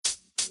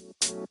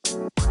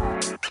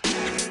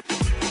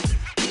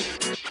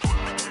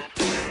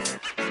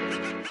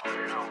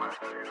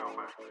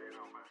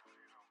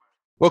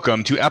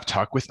Welcome to App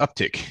Talk with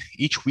Uptick.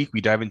 Each week,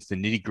 we dive into the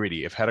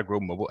nitty-gritty of how to grow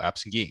mobile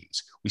apps and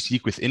games. We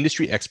speak with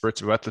industry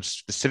experts about the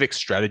specific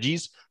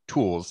strategies,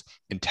 tools,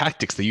 and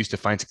tactics they use to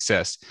find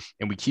success,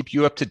 and we keep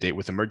you up to date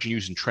with emerging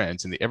news and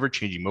trends in the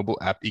ever-changing mobile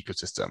app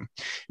ecosystem.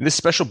 In this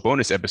special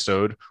bonus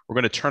episode, we're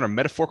going to turn our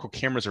metaphorical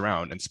cameras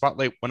around and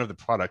spotlight one of the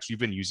products we've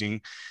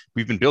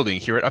been building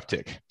here at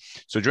Uptick.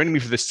 So joining me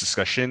for this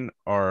discussion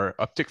are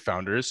Uptick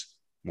founders,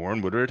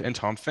 Warren Woodard and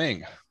Tom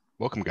Fang.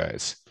 Welcome,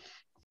 guys.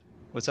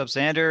 What's up,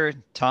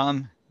 Xander?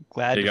 Tom,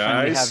 glad to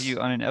finally have you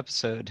on an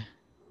episode.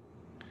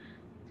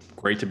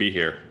 Great to be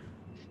here.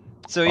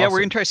 So yeah, we're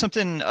going to try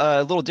something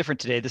a little different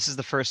today. This is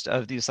the first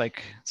of these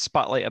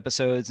spotlight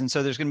episodes. And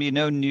so there's going to be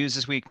no news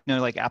this week,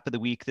 no app of the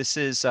week. This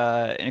is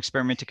an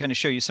experiment to kind of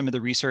show you some of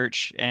the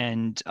research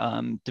and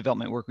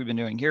development work we've been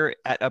doing here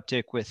at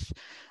Uptick with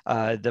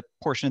the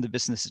portion of the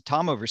business that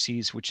Tom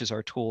oversees, which is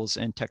our tools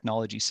and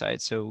technology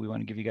side. So we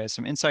want to give you guys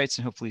some insights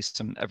and hopefully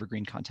some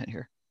evergreen content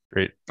here.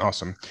 Great.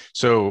 Awesome.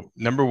 So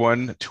number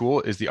one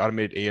tool is the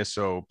automated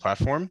ASO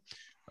platform.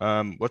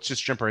 Let's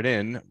just jump right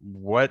in.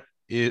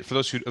 For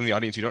those in the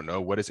audience who don't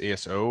know, what is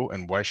ASO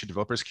and why should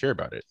developers care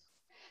about it?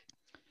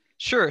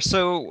 Sure.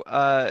 So,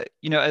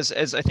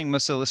 as I think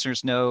most of the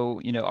listeners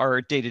know,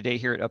 our day-to-day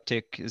here at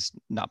Uptick is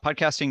not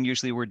podcasting.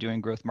 Usually we're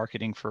doing growth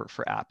marketing for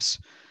apps.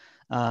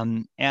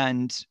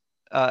 And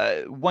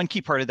one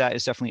key part of that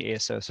is definitely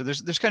ASO. So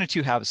there's kind of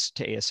two halves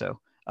to ASO.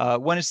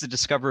 One is the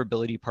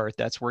discoverability part.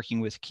 That's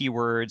working with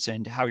keywords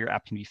and how your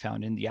app can be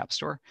found in the App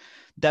Store.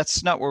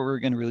 That's not what we're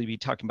going to really be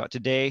talking about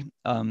today.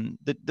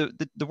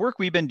 The work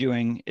we've been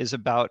doing is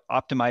about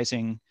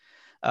optimizing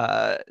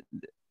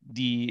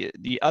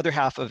the other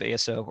half of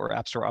ASO, or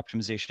App Store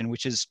optimization,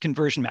 which is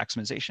conversion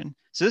maximization.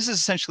 So this is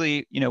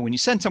essentially, when you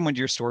send someone to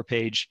your store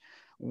page,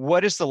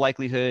 what is the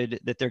likelihood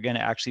that they're going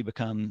to actually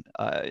become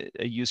a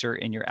user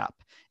in your app?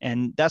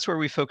 And that's where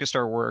we focused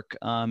our work.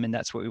 And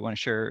that's what we want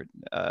to share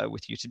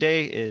with you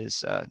today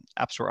is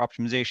App Store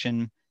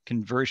optimization,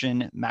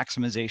 conversion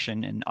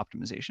maximization, and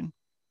optimization.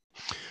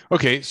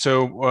 Okay,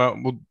 so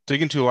we'll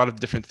dig into a lot of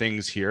different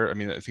things here. I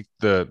mean, I think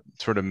the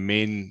sort of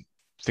main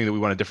thing that we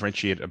want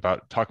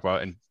to talk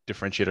about and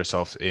differentiate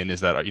ourselves in is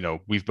that,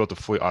 we've built a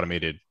fully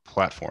automated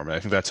platform. And I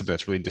think that's something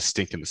that's really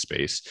distinct in the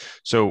space.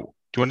 So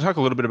do you want to talk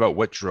a little bit about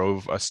what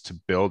drove us to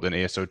build an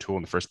ASO tool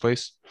in the first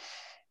place?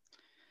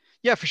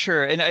 Yeah, for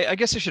sure. And I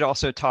guess I should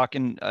also talk,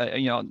 and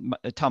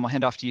Tom, I'll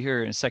hand off to you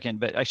here in a second,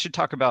 but I should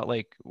talk about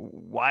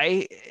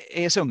why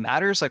ASO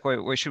matters.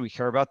 Why should we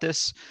care about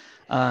this?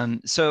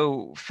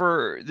 So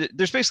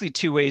there's basically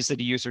two ways that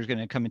a user is going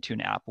to come into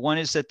an app. One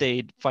is that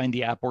they find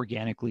the app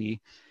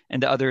organically,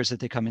 and the other is that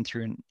they come in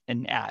through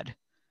an ad.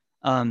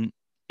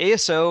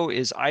 ASO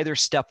is either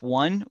step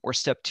one or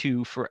step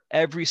two for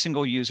every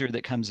single user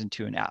that comes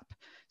into an app.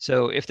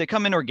 So if they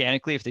come in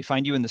organically, if they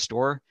find you in the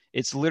store,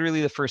 it's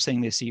literally the first thing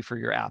they see for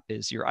your app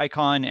is your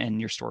icon and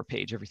your store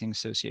page, everything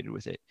associated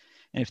with it.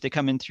 And if they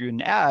come in through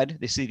an ad,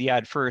 they see the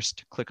ad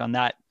first, click on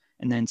that,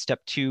 and then step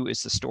two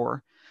is the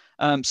store.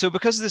 So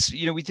because of this,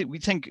 we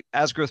think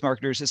as growth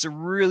marketers, it's a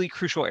really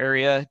crucial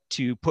area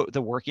to put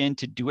the work in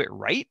to do it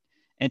right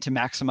and to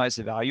maximize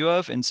the value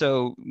of. And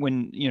so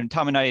when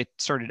Tom and I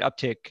started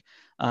Uptick,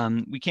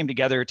 we came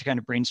together to kind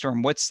of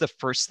brainstorm what's the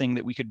first thing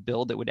that we could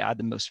build that would add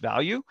the most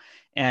value.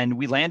 And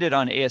we landed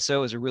on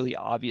ASO as a really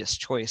obvious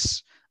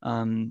choice.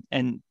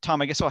 And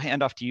Tom, I guess I'll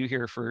hand off to you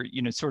here for,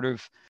 sort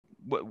of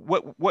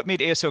what made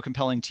ASO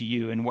compelling to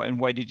you and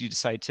why did you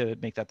decide to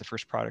make that the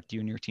first product you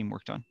and your team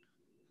worked on?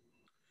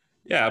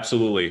 Yeah,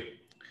 absolutely.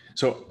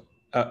 So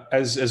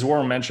as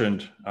Warren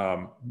mentioned,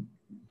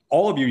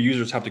 all of your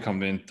users have to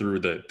come in through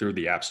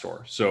the App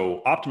Store.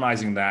 So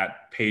optimizing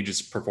that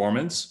page's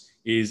performance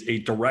is a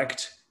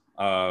direct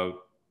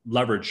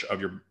leverage of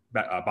your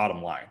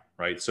bottom line,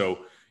 right? So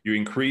you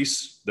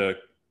increase the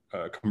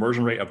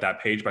conversion rate of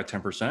that page by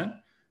 10%.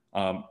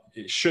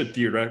 It should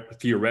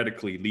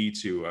theoretically lead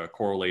to a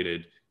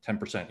correlated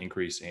 10%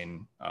 increase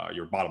in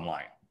your bottom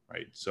line,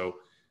 right? So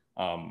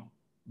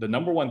the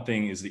number one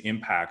thing is the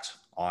impact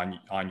on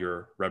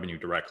your revenue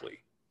directly.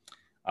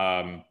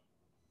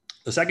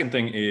 The second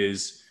thing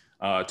is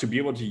to be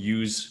able to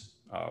use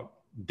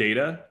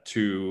data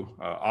to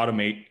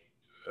automate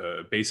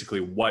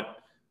basically what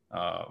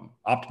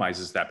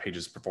optimizes that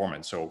page's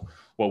performance. So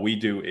what we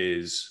do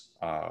is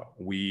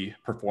we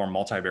perform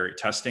multivariate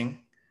testing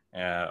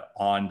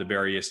on the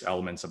various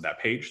elements of that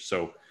page.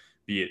 So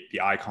be it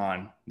the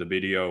icon, the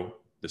video,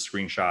 the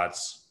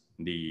screenshots,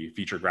 the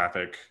feature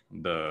graphic,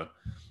 the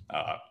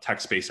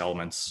text-based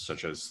elements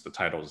such as the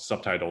titles,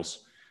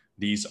 subtitles.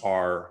 These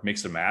are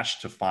mix and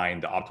match to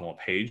find the optimal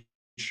page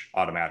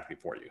automatically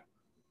for you.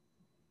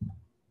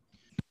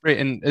 Right.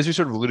 And as we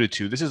sort of alluded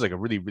to, this is like a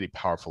really, really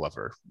powerful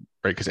lever.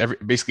 right? Because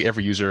basically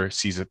every user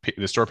sees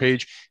the store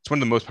page. It's one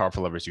of the most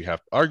powerful levers you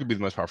have, arguably the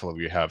most powerful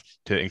lever you have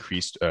to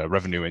increase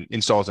revenue and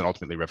installs and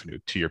ultimately revenue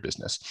to your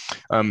business.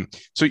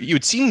 So you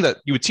would seem to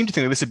think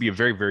that this would be a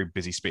very, very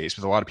busy space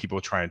with a lot of people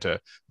trying to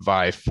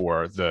vie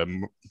for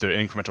the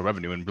incremental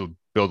revenue and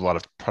build a lot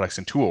of products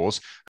and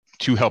tools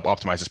to help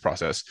optimize this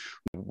process.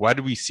 Why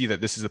do we see that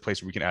this is the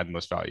place where we can add the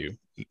most value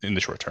in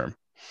the short term?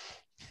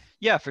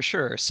 Yeah, for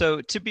sure. So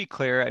to be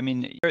clear, I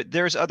mean,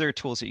 there's other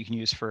tools that you can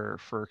use for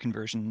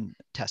conversion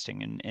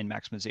testing and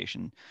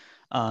maximization.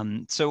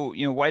 So,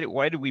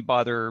 why do we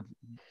bother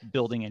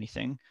building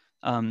anything?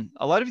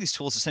 A lot of these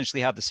tools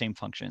essentially have the same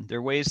function. There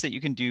are ways that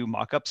you can do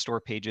mock-up store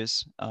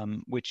pages,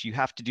 which you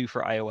have to do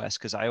for iOS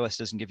because iOS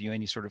doesn't give you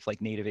any sort of like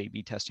native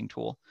A/B testing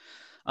tool.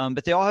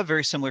 But they all have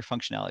very similar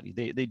functionality.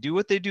 They do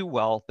what they do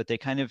well, but they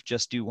kind of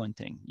just do one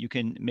thing. You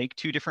can make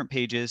 2 different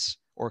pages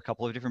or a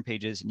couple of different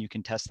pages, and you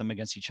can test them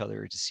against each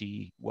other to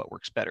see what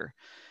works better.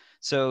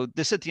 So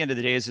this, at the end of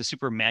the day, is a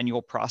super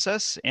manual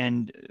process.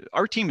 And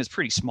our team is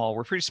pretty small.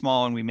 We're pretty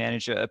small, and we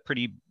manage a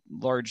pretty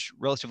large,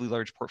 relatively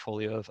large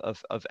portfolio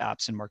of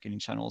apps and marketing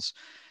channels.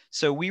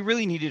 So we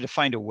really needed to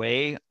find a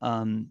way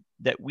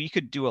that we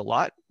could do a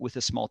lot with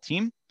a small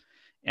team.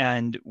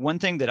 And one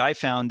thing that I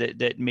found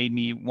that made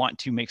me want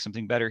to make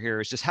something better here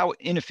is just how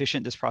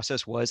inefficient this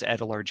process was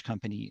at a large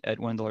company, at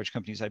one of the large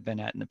companies I've been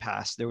at in the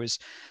past. There was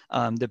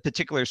the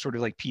particular sort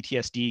of like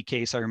PTSD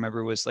case I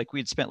remember was like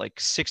we had spent like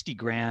 60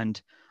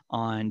 grand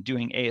on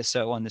doing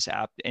ASO on this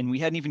app, and we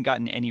hadn't even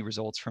gotten any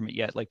results from it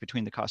yet, like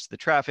between the cost of the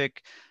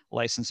traffic,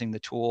 licensing the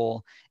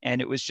tool. And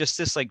it was just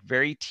this like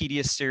very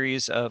tedious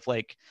series of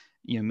like,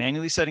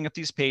 manually setting up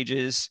these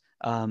pages.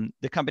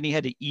 The company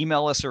had to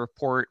email us a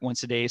report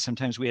once a day.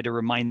 Sometimes we had to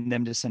remind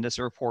them to send us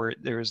a report.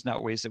 There was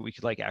not ways that we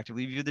could like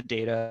actively view the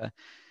data.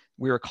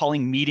 We were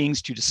calling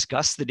meetings to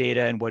discuss the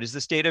data and what does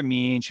this data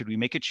mean? Should we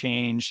make a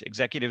change?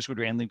 Executives would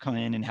randomly come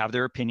in and have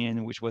their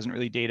opinion, which wasn't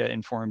really data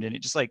informed. And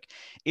it just like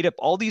ate up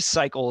all these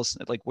cycles,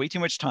 like way too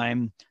much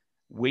time,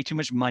 way too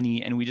much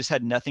money, and we just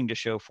had nothing to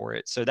show for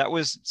it. So that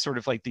was sort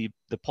of like the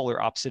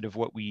polar opposite of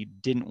what we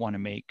didn't want to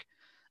make.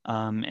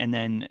 And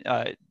then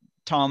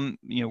Tom,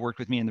 worked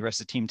with me and the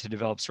rest of the team to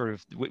develop sort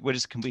of what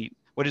is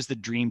the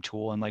dream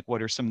tool, and like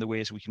what are some of the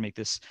ways we can make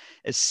this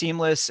as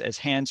seamless, as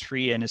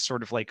hands-free, and as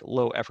sort of like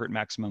low effort,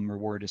 maximum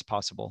reward as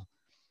possible.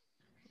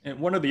 And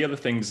one of the other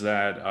things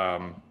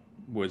that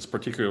was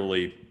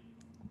particularly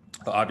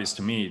obvious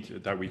to me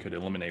that we could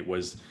eliminate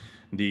was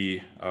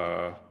the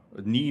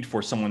need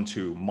for someone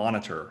to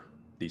monitor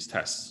these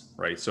tests,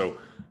 right? So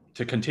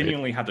to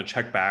continually have to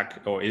check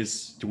back,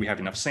 do we have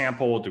enough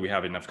sample? Do we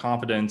have enough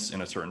confidence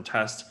in a certain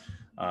test?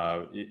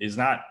 Is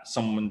not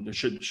someone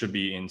should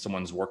be in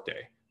someone's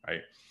workday,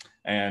 right?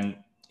 And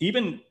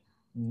even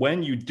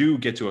when you do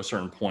get to a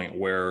certain point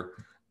where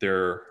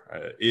there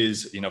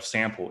is enough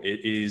sample, it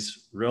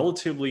is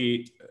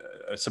relatively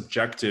a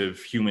subjective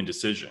human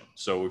decision.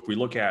 So if we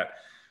look at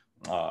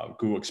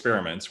Google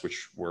experiments,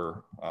 which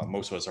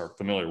most of us are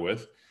familiar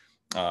with,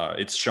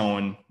 it's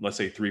shown, let's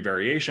say, 3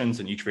 variations,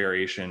 and each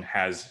variation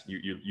has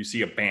you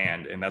see a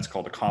band, and that's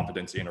called a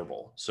confidence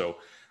interval. So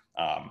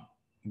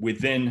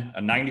within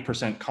a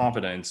 90%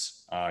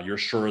 confidence, you're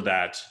sure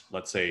that,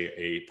 let's say,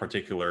 a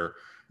particular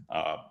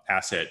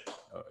asset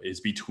is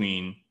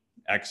between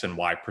X and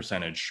Y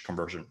percentage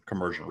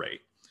conversion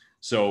rate.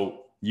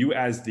 So you,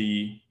 as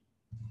the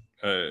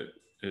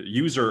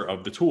user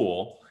of the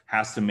tool,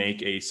 has to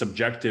make a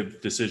subjective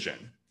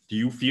decision. Do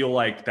you feel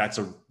like that's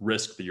a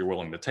risk that you're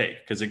willing to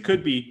take? Because it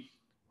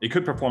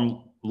could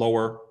perform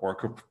lower or it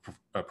could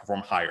perform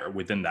higher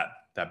within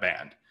that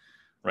band,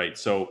 right?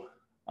 So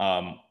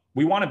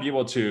we want to be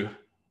able to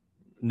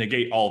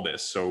negate all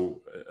this.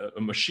 So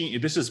a machine,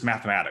 this is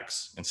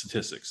mathematics and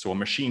statistics. So a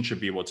machine should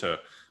be able to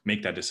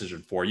make that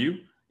decision for you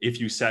if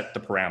you set the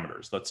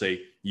parameters. Let's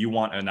say you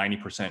want a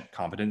 90%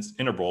 confidence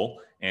interval,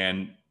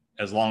 and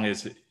as long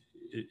as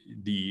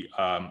the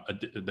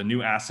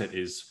new asset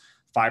is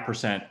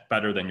 5%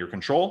 better than your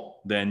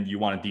control, then you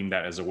want to deem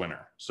that as a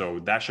winner. So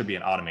that should be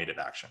an automated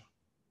action.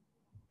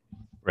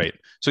 Right.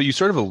 So you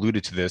sort of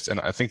alluded to this, and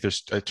I think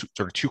there's sort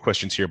of 2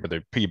 questions here, but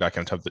they're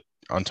piggybacking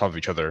on top of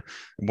each other.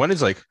 One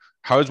is like,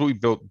 how is what we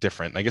built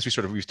different? I guess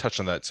we've touched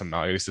on that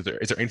somehow. Is there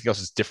anything else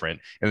that's different?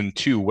 And then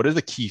 2, what are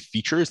the key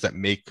features that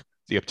make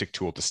the Uptick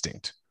tool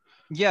distinct?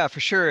 Yeah, for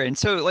sure. And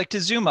so like to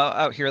zoom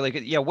out here, like,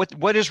 yeah,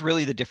 what is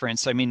really the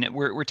difference? I mean,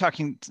 we're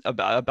talking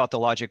about the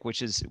logic,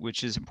 which is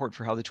important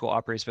for how the tool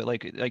operates, but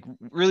like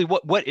really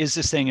what is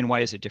this thing and why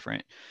is it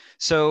different?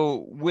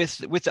 So with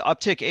the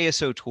Uptick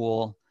ASO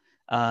tool,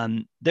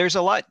 there's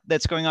a lot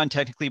that's going on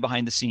technically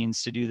behind the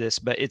scenes to do this,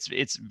 but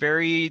it's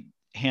very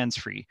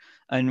hands-free.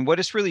 And what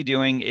it's really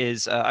doing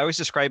is, I always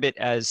describe it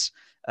as,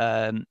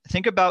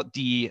 think about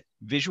the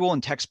visual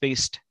and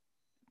text-based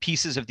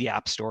pieces of the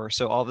App Store.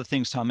 So all the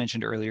things Tom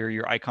mentioned earlier,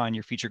 your icon,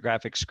 your feature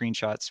graphics,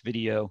 screenshots,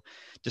 video,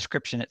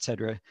 description,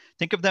 etc.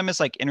 Think of them as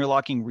like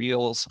interlocking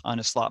reels on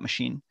a slot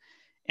machine.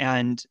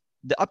 And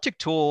the Uptick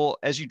tool,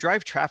 as you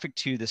drive traffic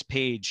to this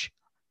page,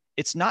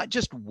 it's not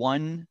just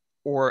one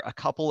or a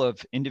couple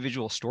of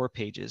individual store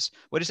pages.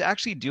 What it's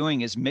actually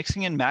doing is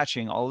mixing and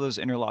matching all those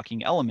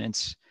interlocking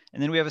elements.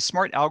 And then we have a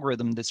smart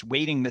algorithm that's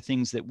weighting the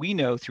things that we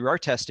know through our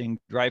testing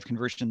drive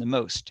conversion the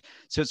most.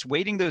 So it's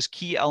weighting those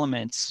key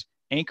elements,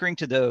 anchoring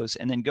to those,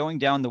 and then going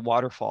down the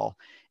waterfall.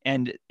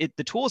 And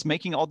the tool is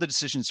making all the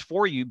decisions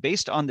for you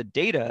based on the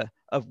data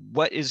of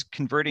what is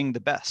converting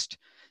the best.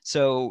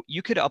 So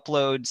you could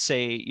upload,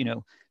 say,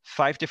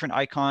 5 different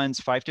icons,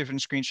 5 different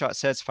screenshot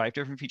sets, 5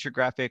 different feature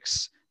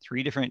graphics,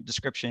 3 different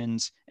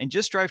descriptions, and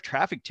just drive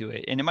traffic to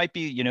it. And it might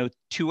be,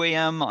 2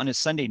 a.m. on a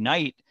Sunday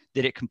night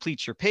that it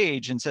completes your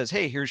page and says,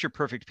 hey, here's your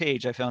perfect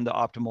page. I found the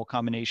optimal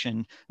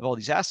combination of all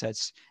these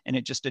assets. And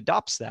it just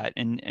adopts that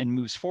and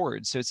moves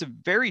forward. So it's a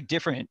very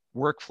different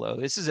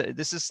workflow. This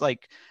is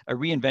like a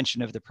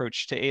reinvention of the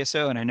approach to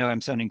ASO. And I know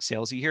I'm sounding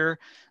salesy here,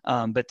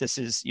 but this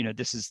is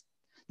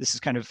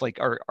kind of like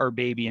our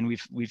baby. And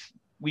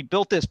we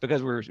built this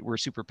because we're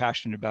super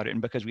passionate about it,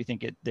 and because we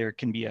think there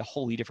can be a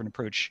wholly different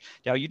approach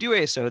to how you do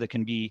ASO that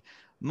can be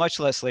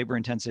much less labor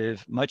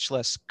intensive, much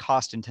less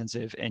cost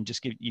intensive, and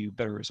just give you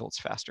better results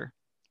faster.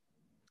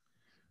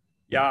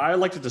 Yeah, I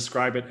like to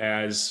describe it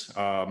as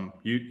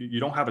you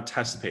don't have a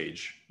test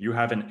page. You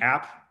have an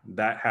app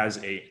that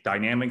has a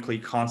dynamically,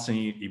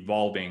 constantly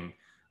evolving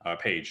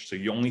page. So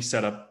you only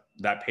set up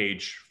that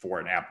page for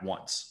an app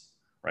once,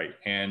 right?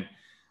 And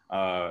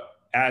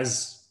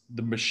as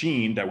the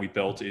machine that we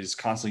built is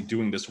constantly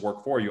doing this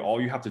work for you,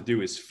 all you have to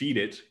do is feed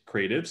it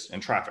creatives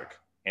and traffic,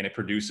 and it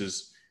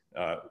produces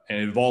and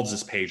it evolves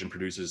this page and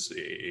produces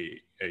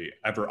a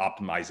ever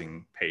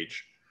optimizing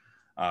page.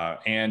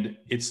 And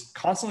it's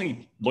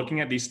constantly looking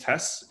at these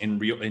tests in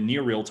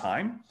near real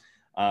time.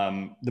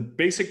 The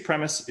basic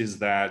premise is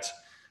that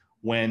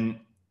when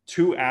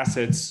 2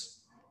 assets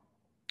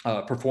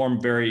perform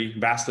very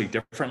vastly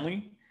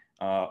differently,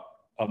 a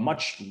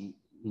much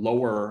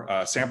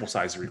lower sample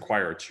size is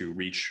required to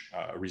reach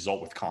a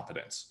result with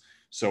confidence.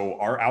 So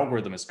our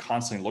algorithm is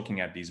constantly looking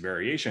at these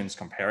variations,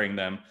 comparing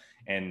them,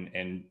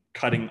 and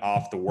cutting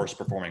off the worst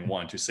performing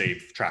one to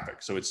save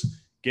traffic. So it's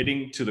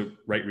getting to the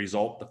right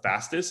result the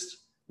fastest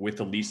with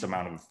the least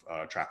amount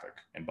of traffic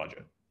and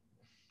budget.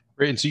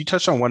 Great. And so you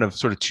touched on one of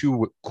sort of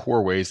 2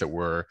 core ways that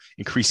we're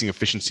increasing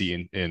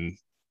efficiency in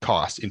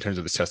cost in terms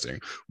of this testing.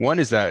 One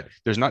is that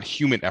there's not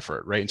human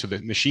effort, right? And so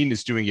the machine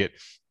is doing it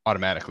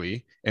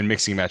automatically and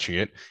mixing and matching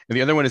it. And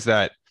the other one is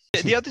that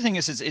the other thing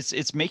is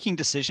it's making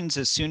decisions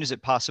as soon as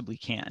it possibly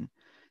can.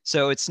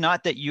 So it's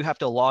not that you have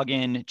to log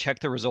in, check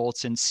the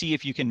results, and see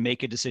if you can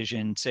make a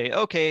decision, say,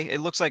 okay,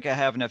 it looks like I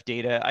have enough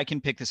data. I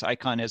can pick this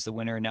icon as the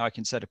winner. Now I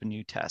can set up a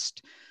new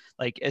test.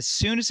 Like as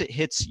soon as it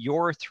hits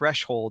your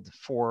threshold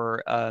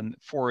for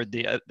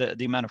the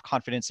amount of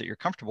confidence that you're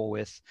comfortable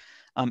with,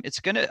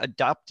 it's going to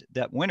adopt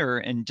that winner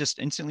and just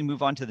instantly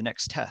move on to the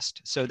next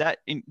test. So that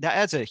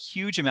adds a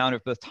huge amount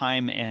of both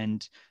time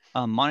and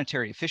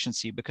monetary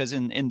efficiency, because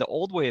in the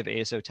old way of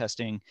ASO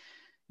testing,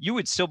 you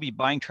would still be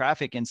buying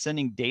traffic and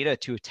sending data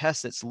to a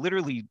test that's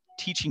literally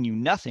teaching you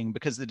nothing,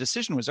 because the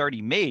decision was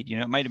already made.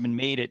 It might have been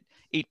made at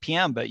 8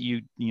 p.m., but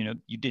you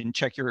didn't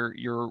check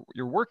your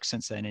work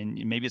since then,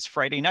 and maybe it's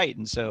Friday night,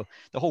 and so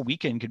the whole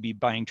weekend could be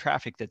buying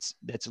traffic that's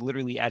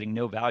literally adding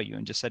no value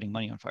and just setting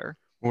money on fire.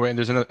 Well, and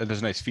there's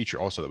a nice feature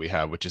also that we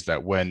have, which is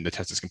that when the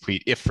test is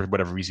complete, if for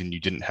whatever reason you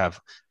didn't have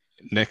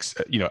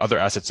other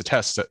assets to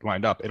test that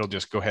lined up, it'll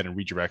just go ahead and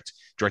redirect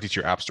directly to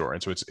your app store.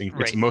 And so it's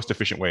the most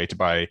efficient way to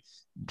buy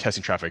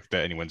testing traffic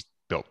that anyone's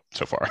built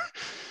so far.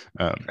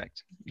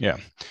 Correct. Yeah.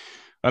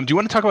 Do you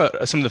want to talk about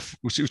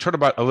we've talked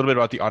about a little bit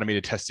about the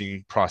automated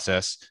testing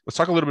process. Let's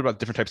talk a little bit about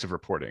different types of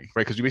reporting,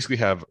 right? Because we basically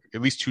have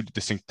at least 2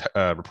 distinct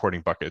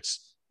reporting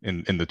buckets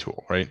in the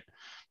tool, right?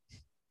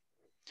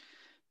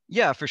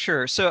 Yeah, for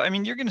sure. So, I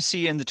mean, you're going to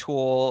see in the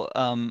tool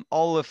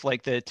all of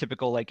like the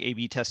typical like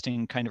A/B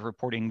testing kind of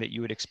reporting that you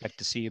would expect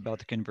to see about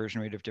the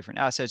conversion rate of different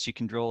assets. You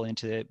can drill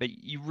into it, but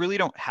you really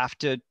don't have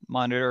to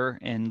monitor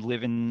and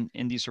live in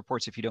these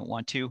reports if you don't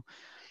want to.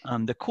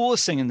 The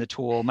coolest thing in the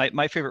tool,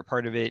 my favorite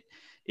part of it,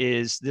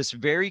 is this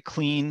very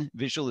clean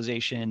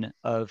visualization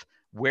of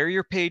where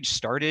your page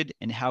started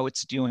and how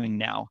it's doing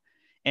now.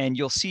 And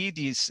you'll see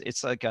these,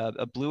 it's like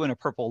a blue and a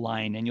purple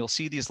line, and you'll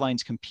see these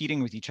lines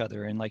competing with each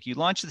other. And like you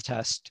launch the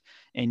test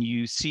and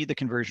you see the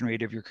conversion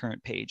rate of your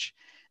current page.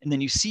 And then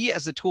you see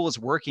as the tool is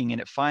working and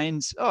it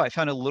finds, oh, I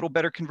found a little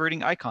better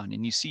converting icon.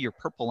 And you see your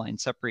purple line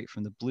separate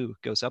from the blue,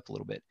 goes up a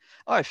little bit.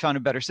 Oh, I found a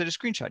better set of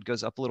screenshot,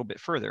 goes up a little bit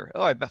further.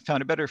 Oh, I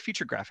found a better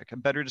feature graphic, a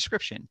better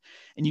description.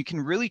 And you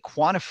can really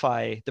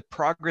quantify the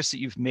progress that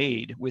you've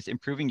made with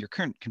improving your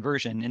current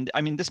conversion. And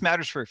I mean, this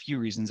matters for a few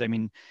reasons. I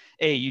mean,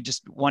 A, you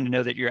just want to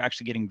know that you're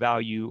actually getting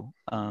value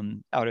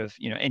out of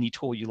any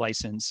tool you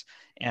license,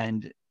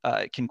 and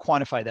can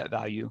quantify that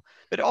value.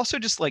 But it also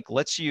just like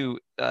lets you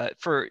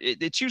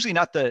it's usually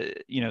not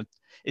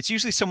it's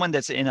usually someone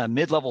that's in a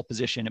mid-level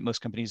position at most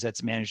companies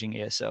that's managing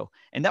ASO,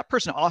 and that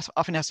person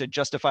often has to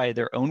justify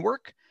their own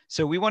work.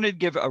 So we wanted to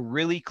give a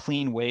really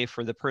clean way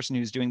for the person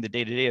who's doing the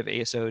day-to-day of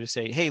ASO to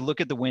say, hey,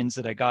 look at the wins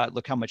that I got,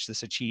 look how much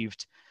this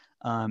achieved.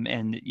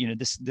 And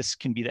this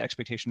can be the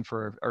expectation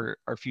for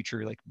our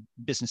future like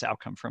business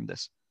outcome from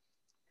this.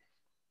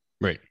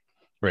 Right.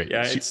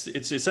 Yeah, it's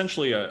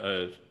essentially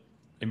a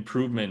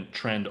improvement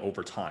trend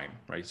over time,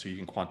 right? So you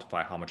can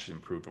quantify how much it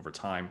improved over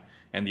time.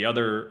 And the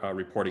other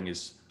reporting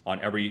is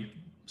on every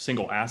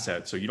single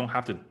asset. So you don't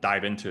have to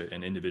dive into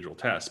an individual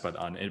test, but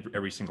on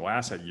every single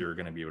asset, you're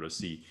going to be able to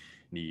see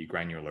the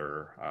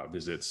granular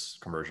visits,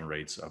 conversion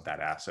rates of that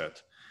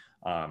asset.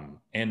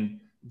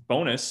 And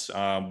bonus,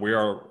 we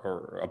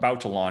are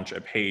about to launch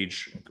a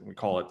page. We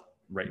call it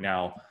right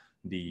now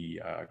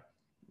the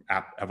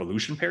app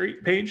evolution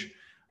page.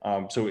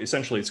 So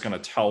essentially, it's going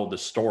to tell the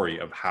story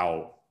of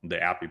how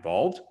the app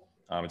evolved.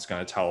 It's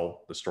going to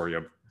tell the story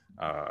of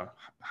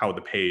how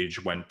the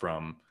page went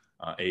from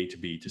A to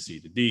B to C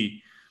to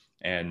D,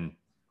 and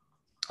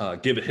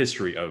give a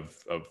history of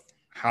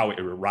how it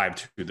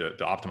arrived to the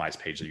optimized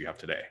page that you have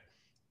today.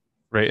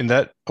 Right. And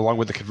that, along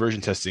with the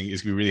conversion testing,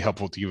 is going to be really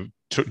helpful to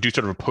do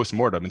sort of a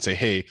post-mortem and say,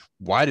 hey,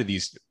 why did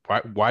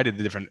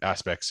the different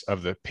aspects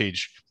of the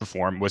page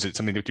perform? Was it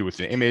something to do with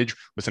the image?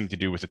 Was it something to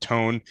do with the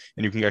tone?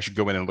 And you can actually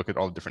go in and look at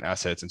all the different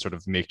assets and sort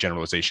of make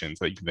generalizations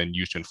that you can then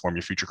use to inform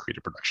your future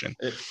creative production.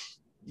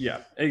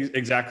 Yeah,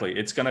 exactly.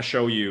 It's going to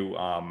show you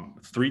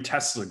 3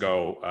 tests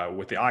ago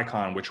with the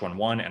icon, which one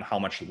won and how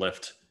much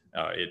lift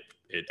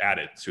it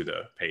added to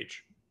the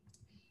page.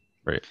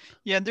 Right.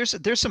 Yeah,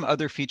 there's some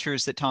other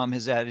features that Tom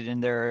has added in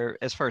there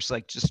as far as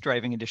like just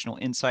driving additional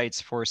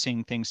insights for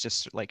seeing things,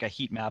 just like a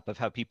heat map of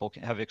how people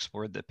have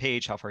explored the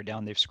page, how far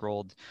down they've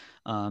scrolled,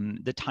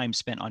 the time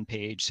spent on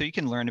page. So you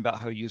can learn about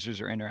how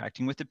users are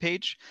interacting with the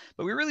page.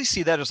 But we really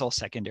see that as all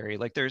secondary.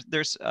 Like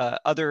there's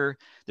other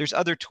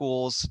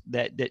tools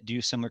that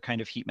do similar kind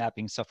of heat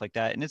mapping, stuff like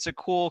that. And it's a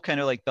cool kind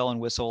of like bell and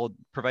whistle,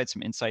 provide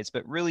some insights,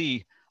 but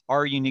really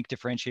our unique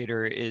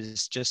differentiator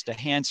is just a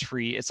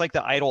hands-free. It's like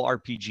the idle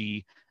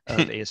RPG of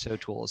ASO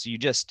tools. You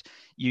just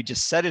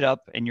set it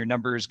up and your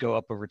numbers go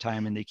up over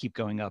time and they keep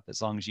going up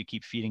as long as you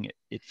keep feeding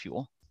it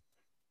fuel.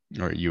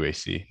 Or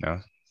UAC.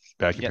 No,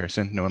 bad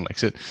comparison. Yep. No one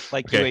likes it.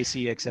 Like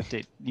UAC, except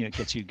it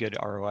gets you good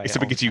ROI.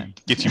 Except it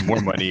gets you more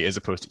money as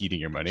opposed to eating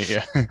your money.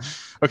 Yeah.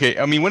 Okay.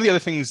 I mean, one of the other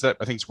things that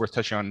I think is worth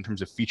touching on in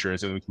terms of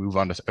features, and we can move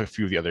on to a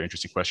few of the other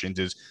interesting questions,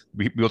 is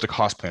we built a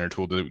cost planner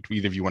tool. Do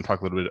either of you want to talk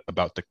a little bit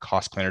about the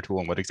cost planner tool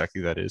and what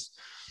exactly that is?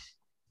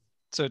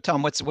 So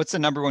Tom, what's the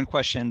number one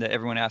question that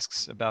everyone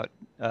asks about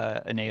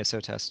an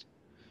ASO test?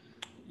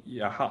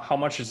 Yeah, how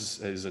much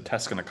is a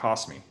test going to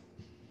cost me?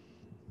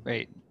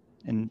 Right,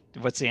 and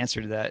what's the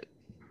answer to that?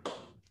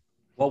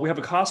 Well, we have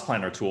a cost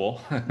planner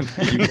tool.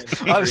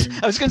 I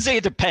was going to say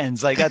it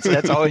depends. Like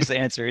that's always the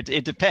answer.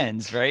 It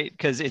depends, right?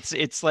 Because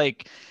it's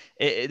like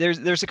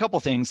there's a couple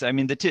things. I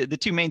mean, the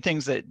two main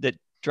things that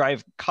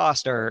drive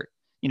cost are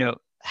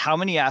how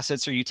many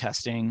assets are you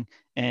testing,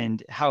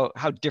 and how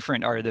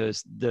different are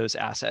those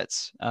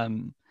assets?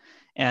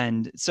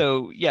 And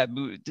so, yeah,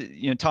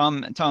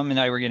 Tom and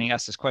I were getting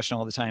asked this question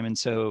all the time. And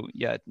so,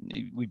 yeah,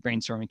 we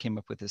brainstormed and came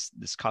up with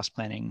this cost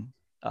planning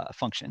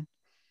function.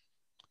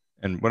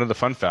 And one of the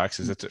fun facts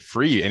is it's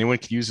free. Anyone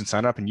can use and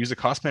sign up and use the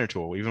cost planner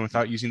tool, even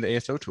without using the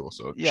ASO tool.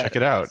 So check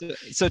it out.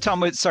 So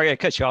Tom, sorry I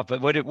cut you off,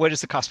 but what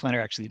does the cost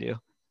planner actually do?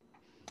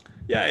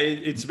 Yeah,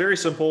 it's very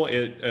simple.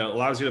 It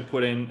allows you to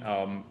put in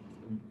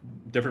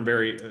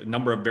different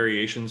number of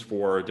variations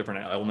for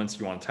different elements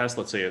you want to test.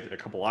 Let's say a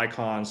couple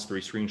icons, 3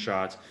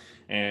 screenshots,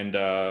 and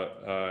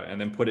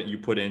then you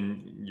put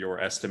in your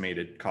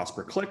estimated cost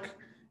per click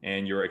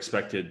and your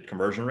expected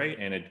conversion rate,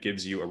 and it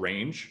gives you a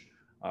range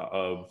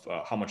of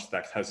how much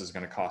that test is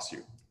going to cost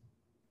you.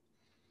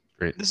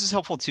 Great. This is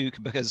helpful too,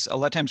 because a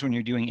lot of times when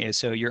you're doing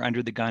ASO, you're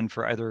under the gun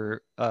for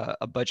either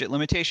a budget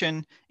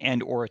limitation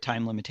and or a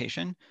time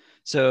limitation.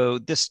 So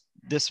this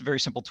very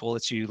simple tool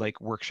lets you like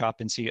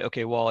workshop and see,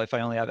 okay, well, if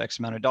I only have X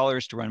amount of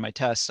dollars to run my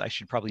tests, I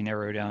should probably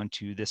narrow down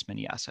to this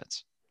many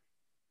assets.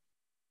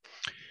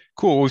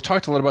 Cool. We've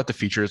talked a lot about the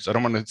features. I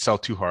don't want to sell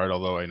too hard,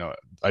 although I know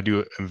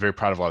I'm very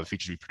proud of a lot of the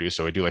features we produce.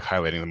 So I do like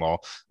highlighting them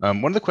all.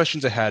 One of the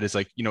questions I had is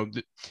like,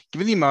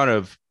 given the amount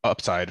of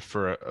upside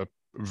for a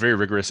very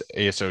rigorous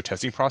ASO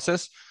testing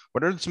process,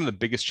 what are some of the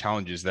biggest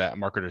challenges that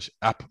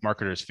app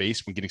marketers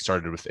face when getting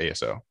started with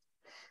ASO?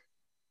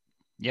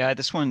 Yeah,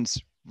 this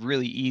one's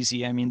really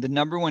easy. I mean, the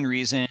number one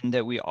reason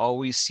that we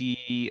always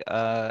see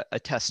a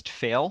test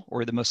fail,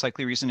 or the most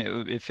likely reason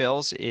it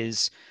fails,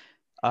 is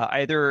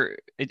either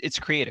it's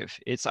creative.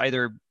 It's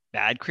either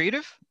bad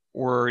creative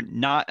or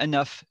not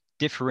enough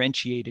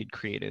differentiated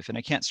creative. And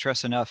I can't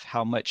stress enough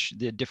how much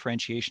the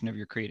differentiation of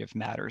your creative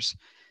matters.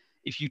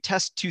 If you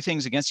test 2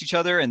 things against each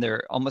other and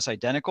they're almost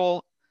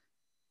identical,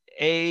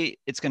 A,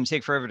 it's going to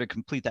take forever to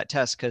complete that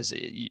test because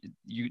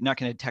you're not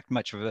going to detect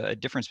much of a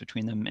difference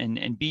between them.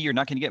 And B, you're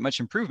not going to get much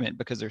improvement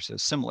because they're so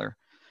similar.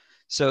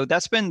 So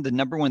that's been the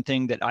number one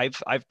thing that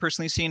I've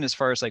personally seen as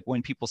far as like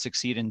when people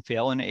succeed and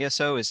fail in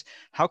ASO is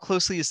how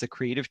closely is the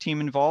creative team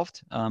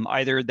involved?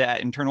 Either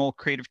that internal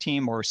creative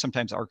team or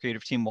sometimes our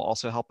creative team will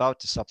also help out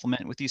to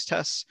supplement with these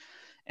tests.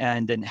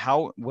 And then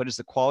what is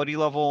the quality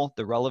level,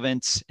 the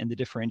relevance, and the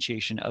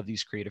differentiation of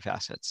these creative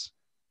assets?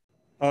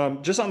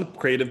 Just on the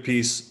creative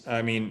piece,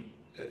 I mean,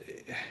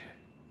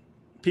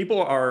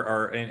 people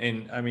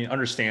and I mean,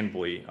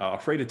 understandably,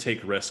 afraid to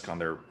take risk on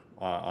their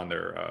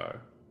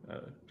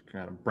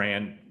kind of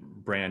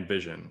brand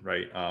vision,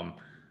 right? Right.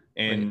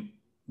 And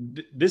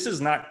this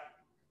is not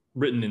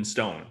written in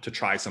stone to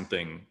try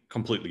something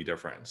completely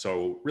different.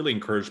 So really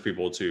encourage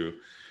people to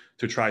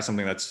try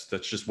something that's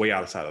just way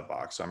outside the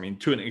box. I mean,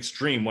 to an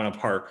extreme, one of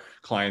our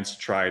clients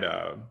tried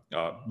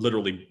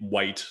literally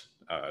white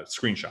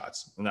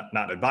screenshots.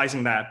 Not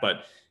advising that,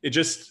 but it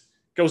just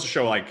goes to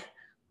show like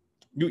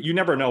you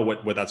never know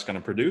what that's going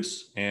to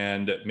produce,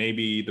 and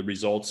maybe the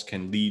results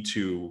can lead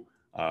to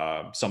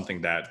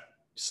something that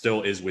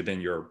still is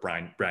within your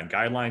brand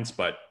guidelines,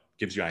 but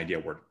gives you an idea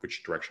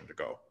which direction to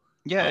go.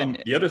 Yeah,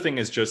 and The other thing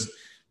is just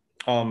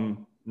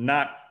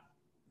not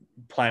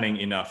planning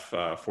enough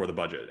for the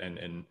budget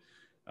and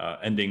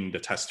ending the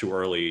test too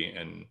early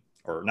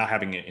or not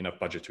having enough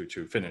budget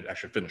to finish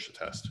the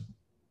test.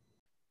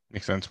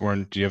 Makes sense.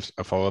 Warren, do you have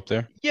a follow up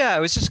there? yeah, I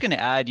was just going to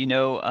add,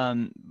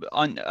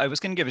 I was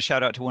going to give a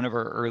shout out to one of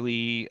our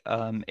early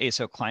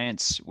ASO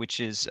clients, which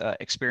is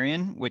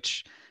Experian,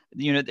 which,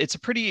 it's a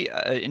pretty,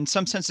 in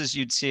some senses,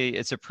 you'd say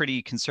it's a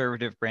pretty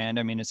conservative brand.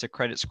 I mean, it's a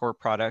credit score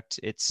product.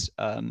 It's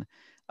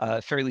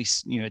fairly,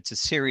 it's a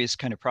serious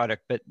kind of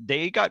product, but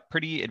they got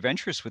pretty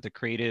adventurous with the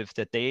creative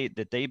that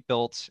they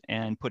built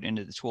and put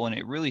into the tool, and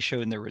it really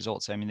showed in their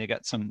results. I mean, they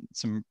got some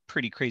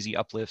pretty crazy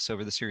uplifts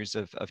over the series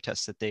of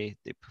tests that they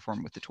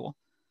performed with the tool.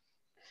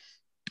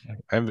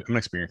 I'm an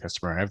Experian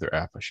customer. I have their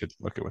app. I should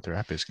look at what their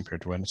app is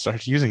compared to when I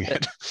started using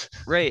it.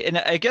 Right. And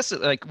I guess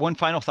like one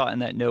final thought on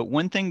that note,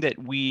 one thing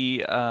that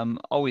we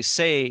always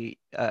say,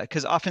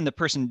 because often the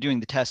person doing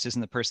the test isn't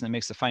the person that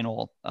makes the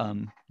final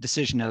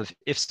decision of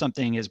if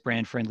something is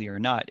brand friendly or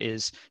not,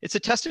 is it's a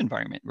test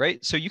environment,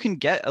 right? So you can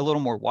get a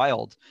little more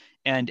wild.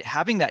 And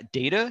having that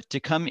data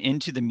to come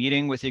into the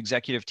meeting with the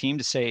executive team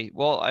to say,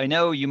 well, I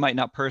know you might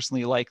not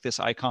personally like this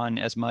icon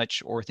as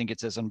much or think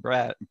it's as on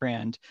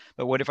brand,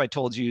 but what if I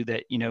told you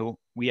that,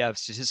 we have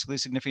statistically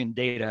significant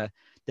data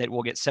that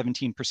we'll get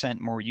 17%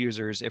 more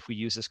users if we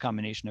use this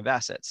combination of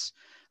assets?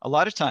 A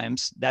lot of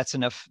times that's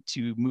enough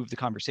to move the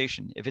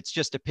conversation. If it's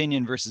just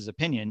opinion versus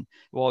opinion,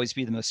 it will always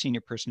be the most senior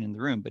person in the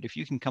room. But if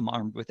you can come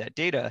armed with that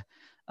data,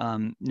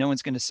 no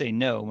one's going to say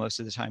no most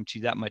of the time to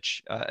that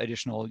much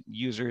additional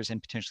users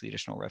and potentially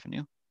additional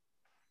revenue.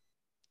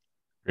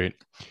 Great.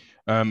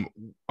 I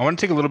want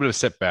to take a little bit of a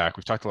step back.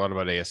 We've talked a lot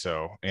about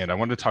ASO, and I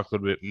wanted to talk a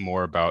little bit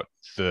more about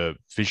the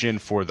vision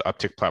for the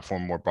Uptick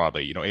platform more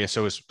broadly.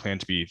 ASO is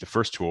planned to be the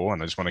first tool,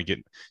 and I just want to get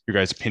your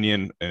guys'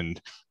 opinion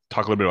and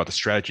talk a little bit about the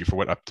strategy for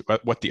what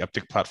the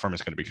Uptick platform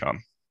is going to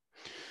become.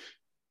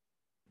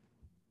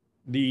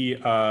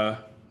 The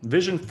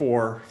vision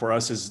for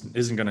us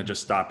isn't going to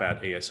just stop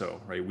at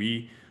ASO, right?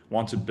 We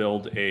want to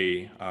build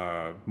a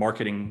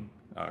marketing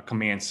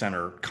command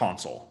center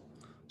console.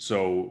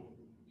 So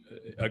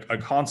a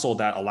console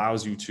that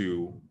allows you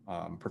to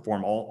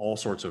perform all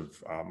sorts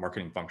of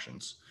marketing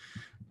functions.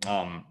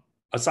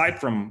 Aside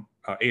from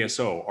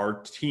ASO,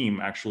 our team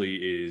actually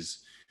is,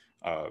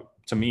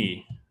 to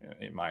me,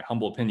 in my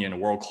humble opinion, a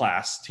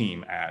world-class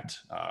team at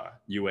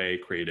UA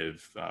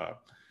Creative,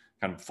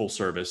 kind of full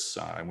service,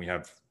 and we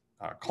have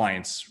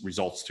clients'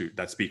 results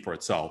that speak for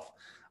itself.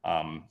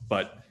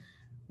 But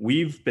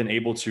we've been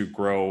able to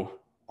grow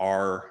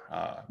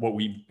what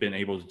we've been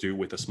able to do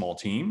with a small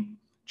team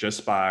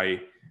just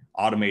by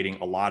automating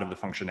a lot of the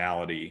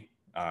functionality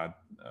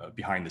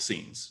behind the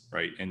scenes,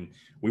 right? And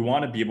we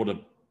want to be able to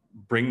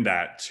bring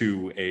that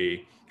to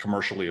a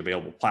commercially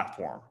available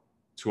platform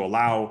to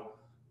allow,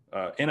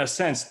 in a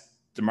sense,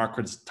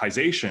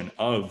 democratization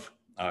of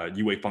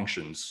UA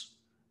functions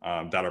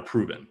that are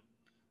proven.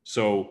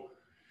 So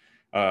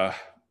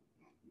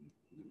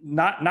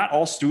not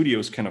all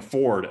studios can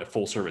afford a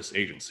full service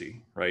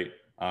agency, right?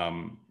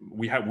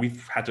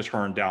 We've had to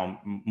turn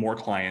down more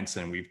clients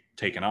than we've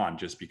taken on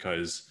just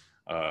because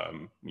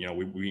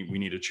we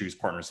need to choose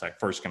partners that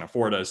first can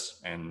afford us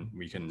and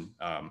we can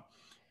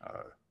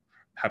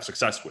have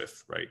success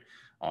with, right?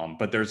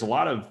 But there's a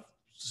lot of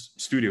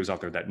studios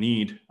out there that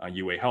need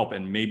UA help,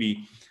 and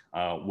maybe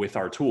with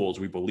our tools,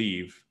 we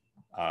believe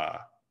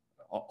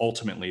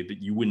ultimately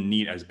that you wouldn't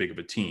need as big of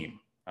a team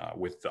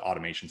with the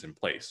automations in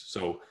place.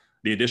 So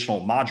the additional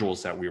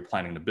modules that we are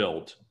planning to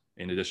build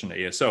in addition to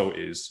ASO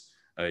is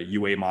a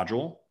UA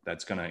module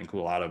that's going to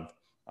include a lot of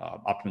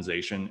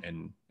optimization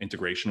and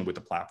integration with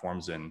the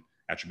platforms and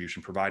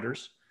attribution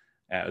providers,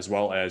 as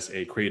well as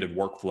a creative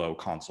workflow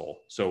console.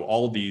 So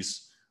all of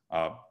these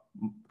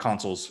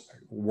consoles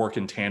work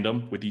in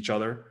tandem with each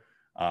other,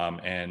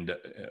 and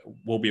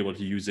we'll be able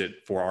to use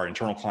it for our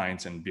internal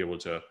clients and be able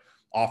to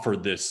offer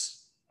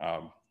this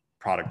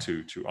product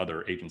to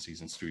other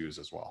agencies and studios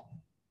as well.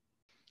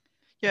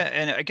 Yeah,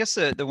 and I guess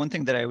the one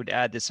thing that I would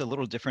add that's a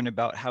little different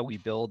about how we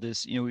build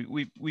is,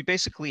 we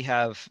basically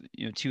have,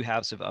 two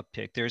halves of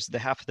Uptick. There's the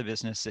half of the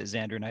business that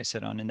Xander and I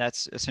sit on, and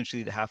that's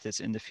essentially the half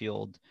that's in the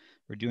field.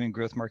 We're doing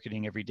growth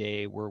marketing every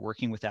day. We're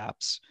working with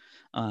apps,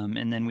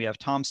 and then we have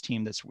Tom's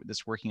team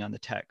that's working on the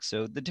tech.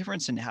 So the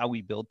difference in how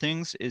we build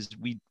things is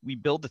we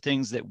build the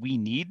things that we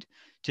need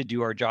to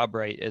do our job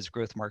right as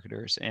growth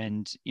marketers.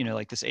 And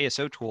like this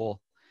ASO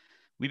tool,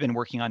 we've been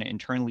working on it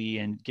internally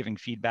and giving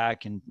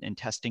feedback and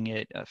testing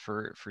it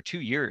for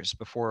 2 years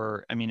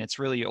before. I mean, it's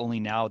really only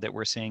now that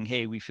we're saying,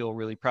 hey, we feel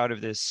really proud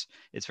of this.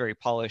 It's very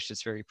polished.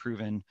 It's very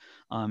proven.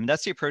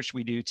 That's the approach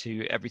we do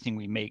to everything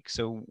we make.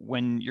 So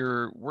when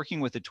you're working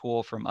with a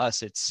tool from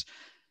us, it's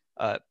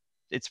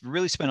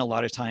really spent a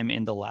lot of time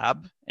in the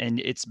lab, and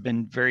it's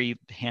been very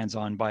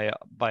hands-on by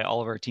all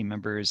of our team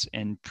members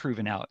and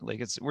proven out.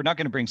 Like, we're not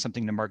going to bring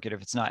something to market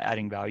if it's not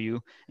adding value,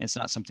 and it's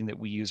not something that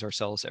we use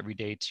ourselves every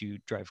day to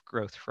drive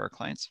growth for our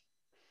clients.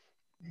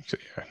 So,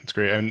 yeah, it's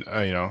great. And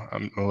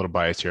I'm a little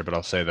biased here, but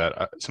I'll say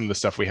that some of the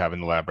stuff we have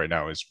in the lab right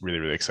now is really,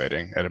 really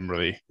exciting, and I'm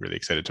really, really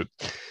excited to.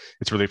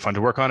 It's really fun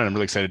to work on, and I'm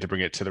really excited to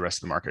bring it to the rest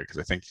of the market because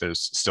I think there's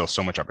still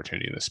so much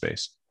opportunity in this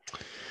space.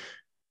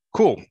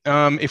 Cool.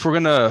 If we're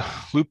gonna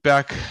loop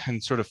back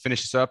and sort of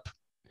finish this up,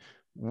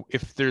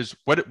 if there's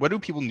what do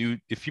people need?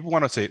 If people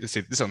want to say this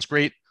sounds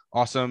great,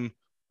 awesome,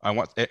 I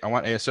want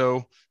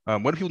ASO.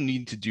 What do people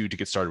need to do to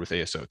get started with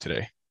ASO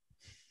today?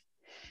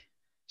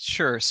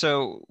 Sure.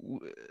 So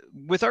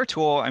with our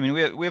tool, I mean,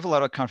 we have a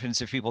lot of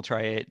confidence if people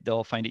try it,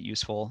 they'll find it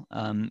useful.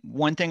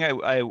 One thing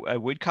I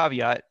would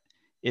caveat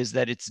is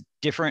that it's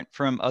different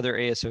from other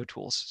ASO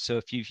tools. So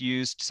if you've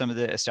used some of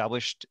the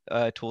established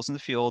tools in the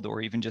field, or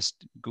even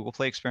just Google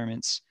Play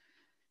experiments,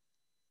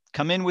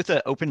 come in with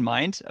an open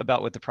mind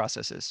about what the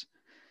process is.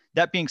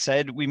 That being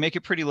said, we make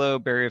it pretty low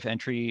barrier of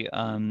entry.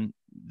 Tom,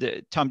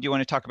 do you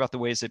want to talk about the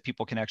ways that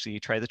people can actually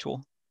try the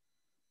tool?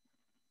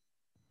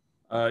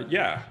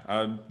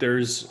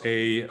 There's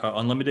a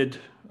unlimited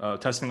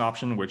testing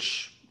option,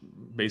 which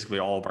basically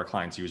all of our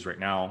clients use right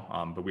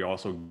now. But we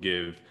also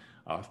give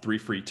 3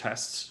 free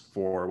tests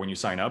for when you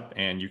sign up,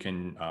 and you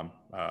can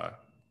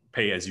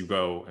pay as you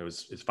go.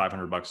 It's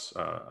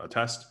 $500 a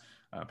test.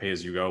 Pay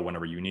as you go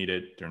whenever you need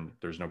it.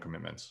 There's no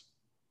commitments.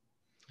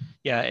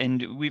 Yeah,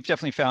 and we've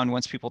definitely found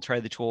once people try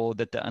the tool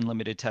that the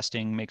unlimited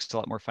testing makes a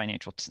lot more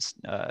financial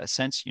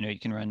sense. You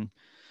can run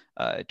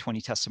 20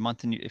 tests a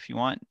month if you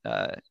want,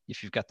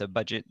 if you've got the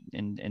budget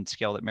and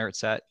scale that merits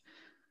that.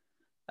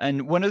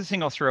 And one other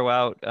thing I'll throw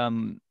out,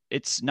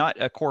 it's not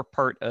a core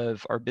part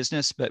of our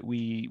business, but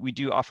we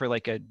do offer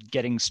like a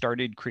getting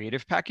started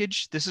creative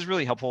package. This is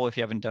really helpful if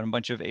you haven't done a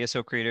bunch of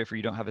ASO creative or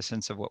you don't have a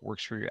sense of what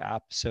works for your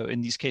app. So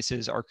in these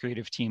cases, our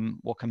creative team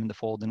will come in the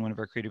fold, and one of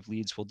our creative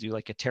leads will do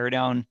like a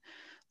teardown,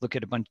 look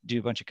at do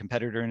a bunch of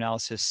competitor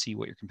analysis, see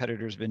what your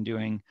competitors have been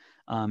doing.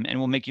 And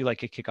we'll make you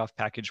like a kickoff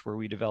package where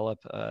we develop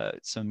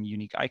some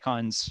unique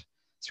icons,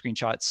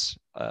 screenshots,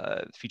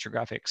 feature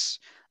graphics,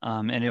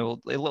 and it'll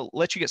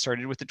let you get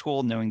started with the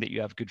tool knowing that you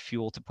have good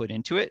fuel to put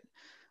into it.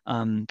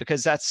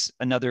 Because that's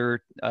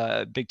another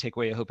big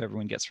takeaway I hope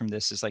everyone gets from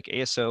this is like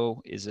ASO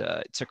it's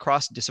a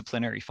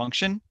cross-disciplinary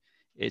function.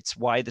 It's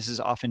why this is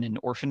often an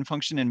orphan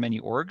function in many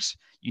orgs.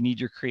 You need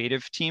your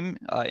creative team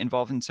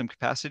involved in some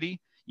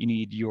capacity. You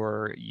need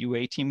your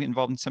UA team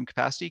involved in some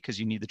capacity because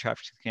you need the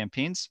traffic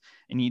campaigns,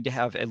 and you need to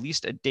have at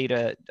least a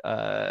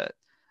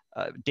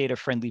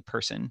data-friendly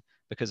person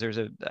because there's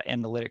a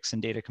analytics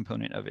and data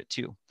component of it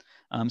too.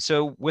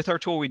 So with our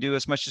tool, we do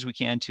as much as we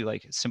can to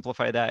like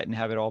simplify that and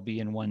have it all be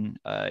in one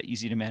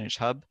easy to manage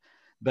hub.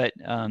 But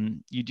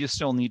you do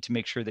still need to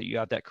make sure that you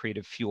have that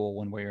creative fuel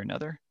one way or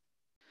another.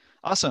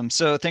 Awesome.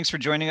 So thanks for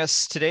joining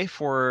us today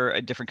for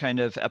a different kind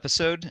of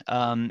episode.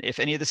 If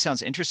any of this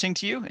sounds interesting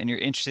to you and you're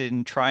interested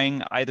in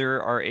trying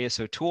either our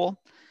ASO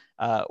tool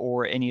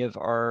or any of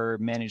our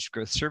managed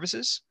growth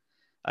services,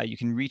 you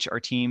can reach our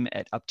team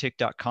at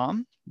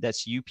upptic.com.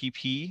 That's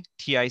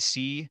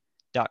upptic.com.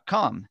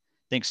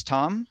 Thanks,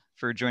 Tom,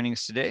 for joining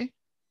us today.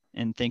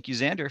 And thank you,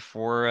 Xander,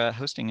 for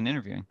hosting and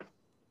interviewing.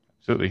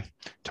 Absolutely.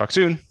 Talk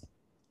soon.